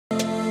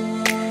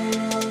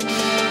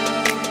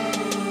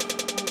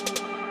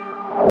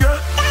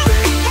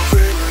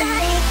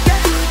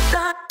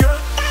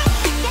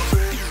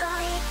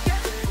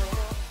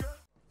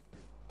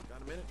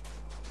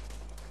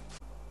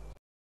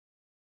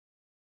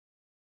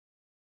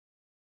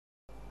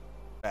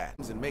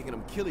and making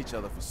them kill each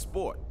other for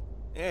sport.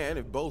 And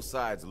if both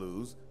sides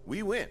lose,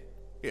 we win.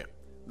 Here,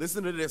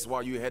 listen to this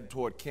while you head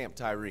toward Camp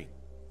Tyrene.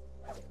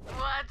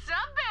 What's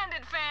up,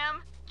 Bandit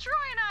fam? Troy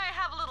and I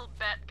have a little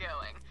bet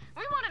going.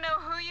 We want to know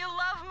who you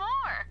love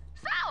more.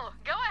 So,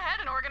 go ahead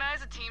and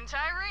organize a Team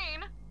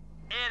Tyrene.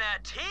 In a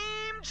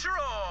Team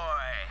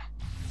Troy!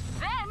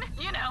 Then,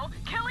 you know,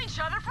 kill each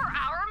other for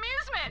our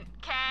amusement,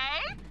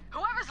 okay?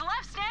 Whoever's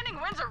left standing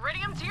wins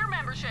Iridium to your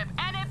membership,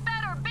 and it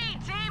better be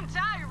Team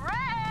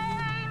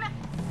Tyrene!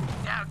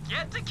 Now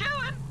get to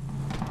killing!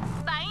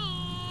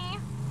 Bye!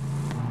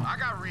 I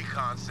got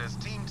recon says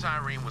Team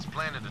Tyrene was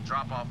planning to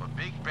drop off a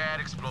big bad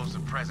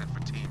explosive present for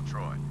Team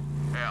Troy.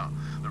 Hell,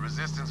 the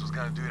Resistance was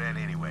gonna do that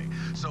anyway.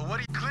 So what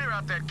do you clear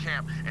out that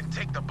camp and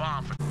take the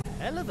bomb for...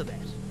 Hell of a bet.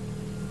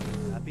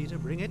 Happy to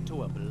bring it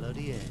to a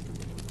bloody end.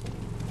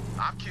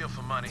 I've killed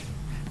for money,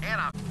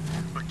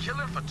 but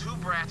killing for two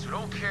brats who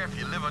don't care if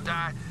you live or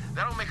die,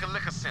 that don't make a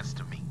lick of sense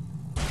to me.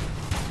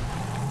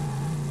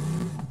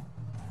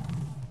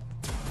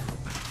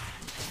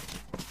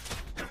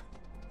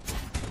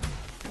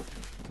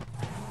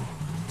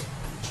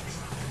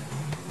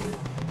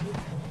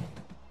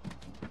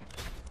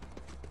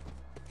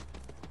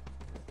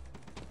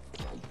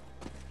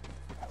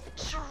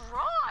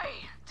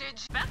 Troy!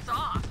 Bets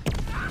off.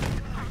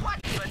 What?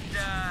 But,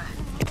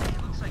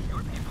 it looks like your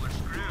people are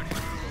screwed.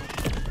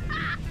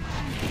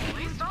 At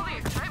least all the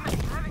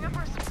excitement's driving up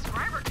our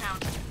subscriber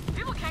count.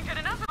 People can't get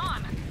enough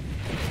on.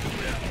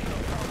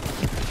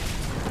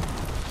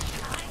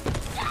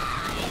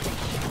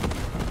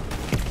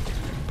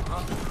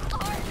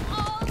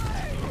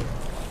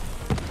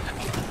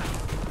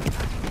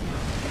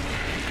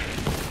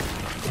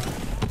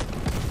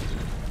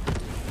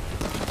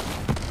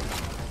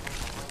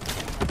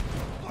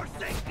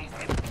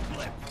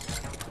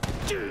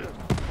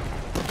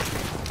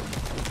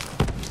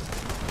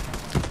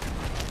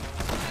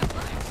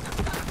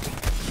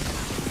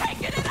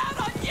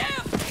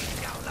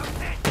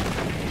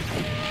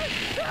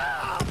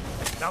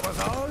 That was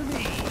all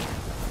me.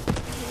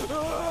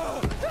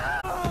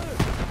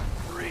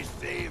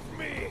 Receive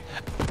me.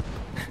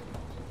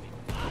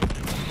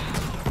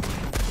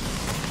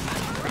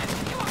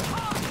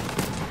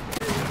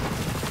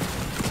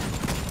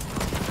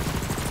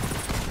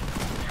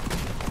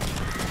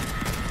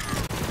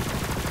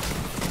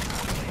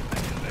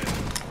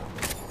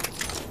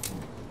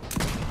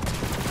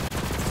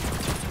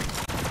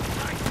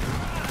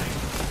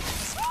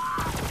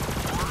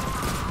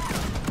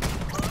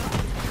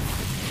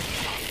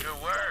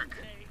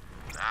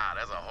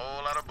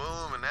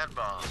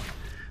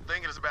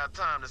 Thinking it's about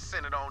time to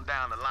send it on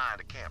down the line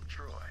to Camp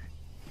Troy.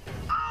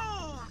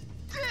 Oh,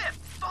 dip!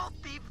 Vault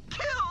Thief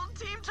killed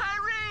Team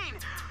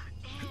Tyrene!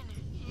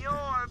 In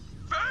your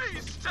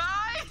face,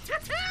 Ty!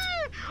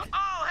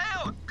 All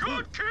hail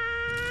Good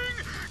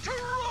King Troy!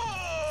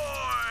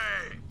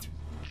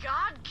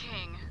 God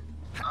King.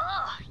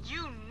 Ugh,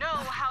 you know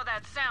how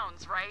that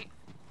sounds, right?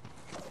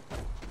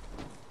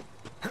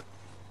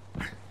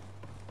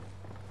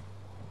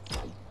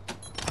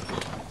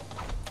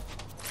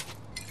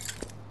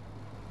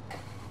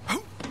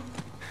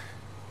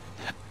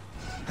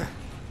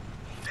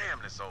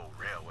 Old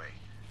railway.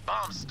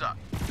 Bomb stuck.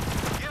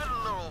 Give it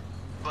a little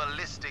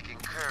ballistic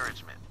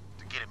encouragement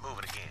to get it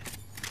moving again.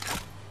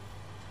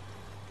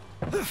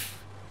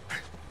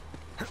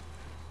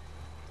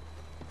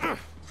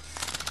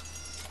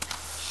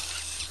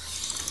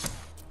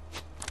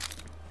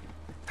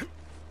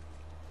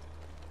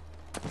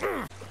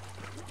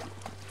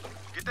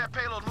 Get that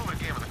payload moving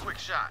again with a quick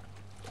shot.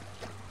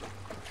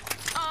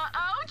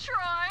 Uh-oh,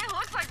 Troy.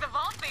 Looks like the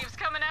Vault Thief's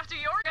coming after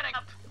your getting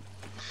up.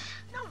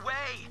 No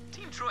way!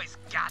 Team Troy's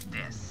got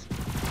this.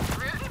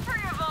 Rooting for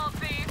your Vault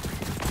Thief.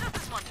 Just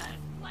this one time.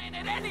 Playing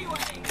it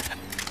anyway.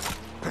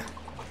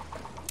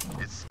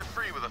 It's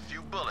free with a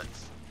few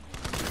bullets.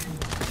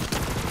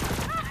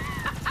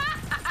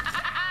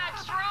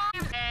 Troy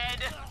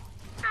dead.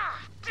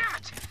 Ah, damn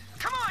it!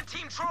 Come on,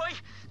 Team Troy!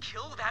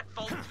 Kill that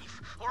Vault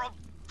Thief, or I'll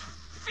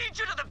feed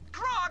you to the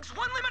grogs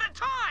one limb at a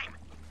time!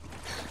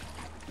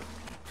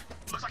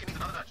 Looks like it needs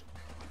another nudge.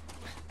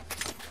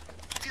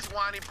 These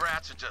whiny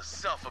brats are just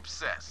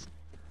self-obsessed.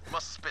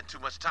 Must have spent too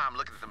much time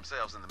looking at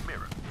themselves in the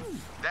mirror.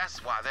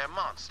 That's why they're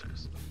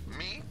monsters.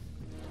 Me?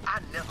 I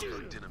never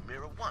looked in a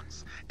mirror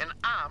once, and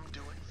I'm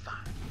doing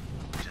fine.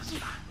 Just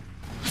fine.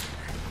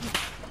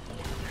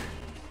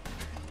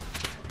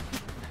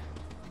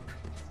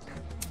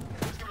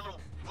 Let's give it a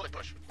little bullet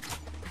push.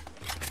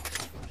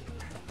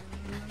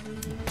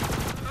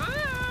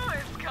 Ooh,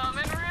 it's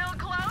coming real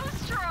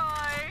close,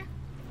 Troy.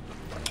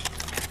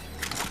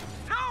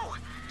 No!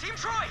 Team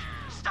Troy!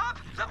 Stop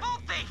the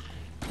Vault Thief!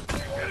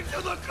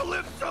 Into the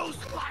Calypso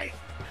slice!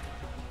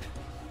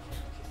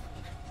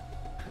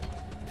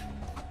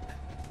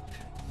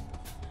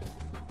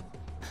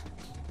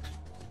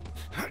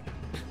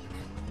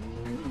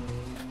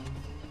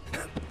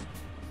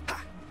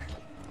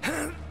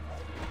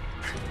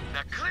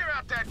 Now clear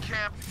out that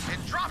camp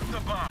and drop the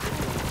bomb.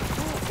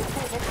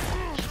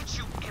 Can't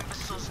you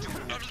imbeciles do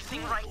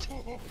anything right.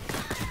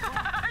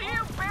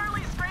 You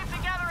barely scraped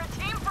together a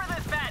team for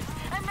this bet,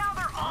 and now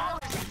they're all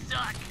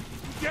stuck.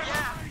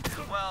 Yeah,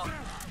 well,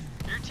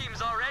 your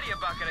team's already a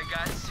bucket of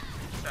guts,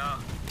 so...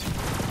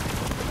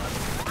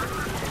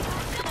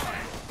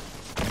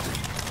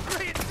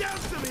 Lay it down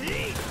some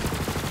heat!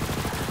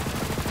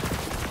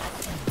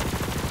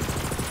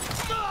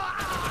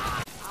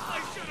 I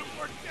should have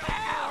worked out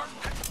more!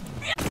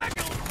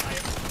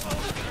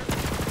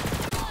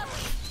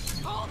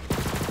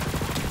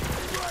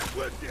 Right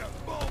with you,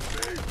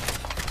 Bumpy!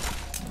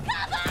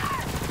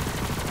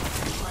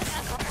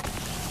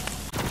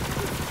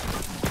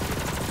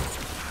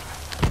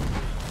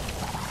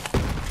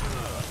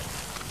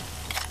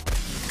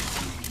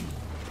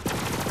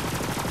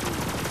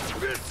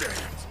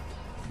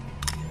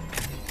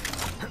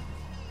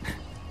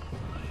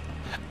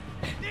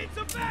 Need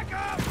some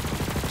backup!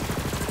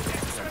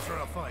 Set for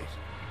a fight.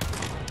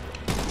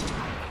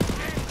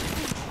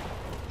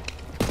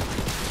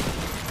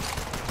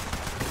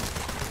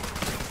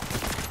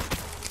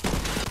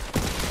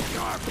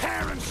 Your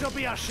parents should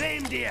be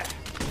ashamed of you!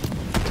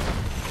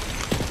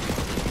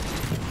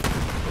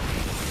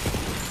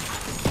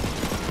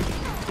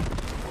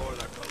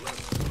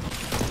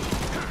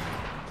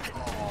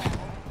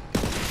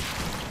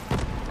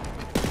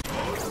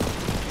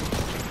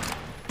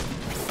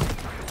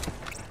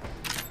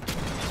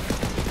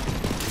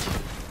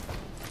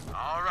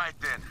 All right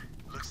then.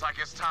 Looks like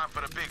it's time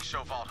for the big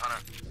show, Vault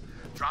Hunter.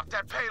 Drop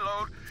that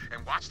payload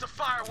and watch the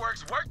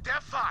fireworks work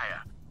their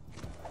fire.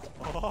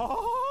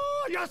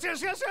 Oh, yes,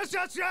 yes, yes, yes,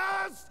 yes,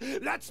 yes!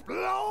 Let's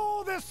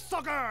blow this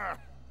sucker!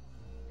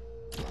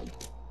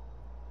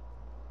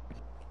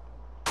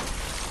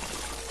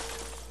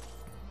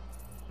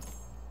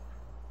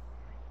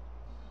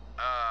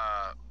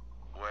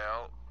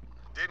 Well,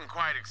 didn't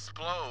quite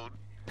explode,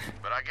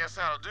 but I guess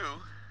that'll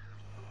do.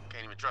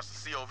 Can't even trust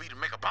the COV to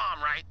make a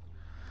bomb, right?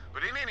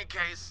 But in any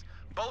case,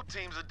 both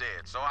teams are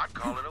dead, so I'd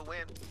call it a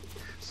win.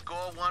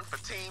 Score 1 for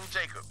Team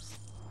Jacobs.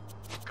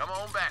 Come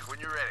on back when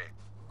you're ready.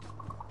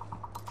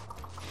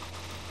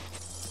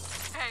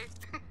 Hey,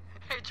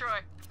 hey Troy.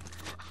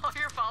 All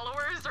your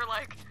followers are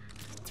like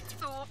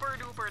super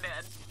duper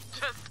dead.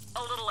 Just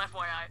a little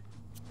FYI.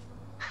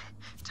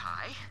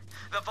 Ty,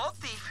 the Vault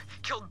Thief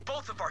killed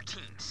both of our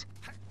teams.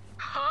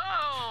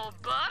 Oh,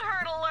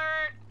 butthurt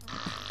alert!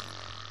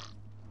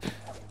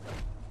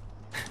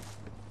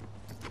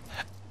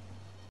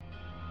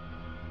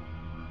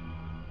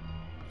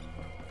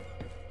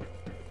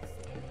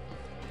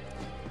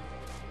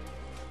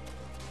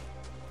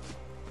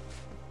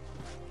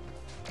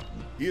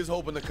 Here's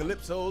hoping the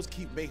Calypsos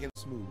keep making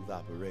smooth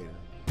operator.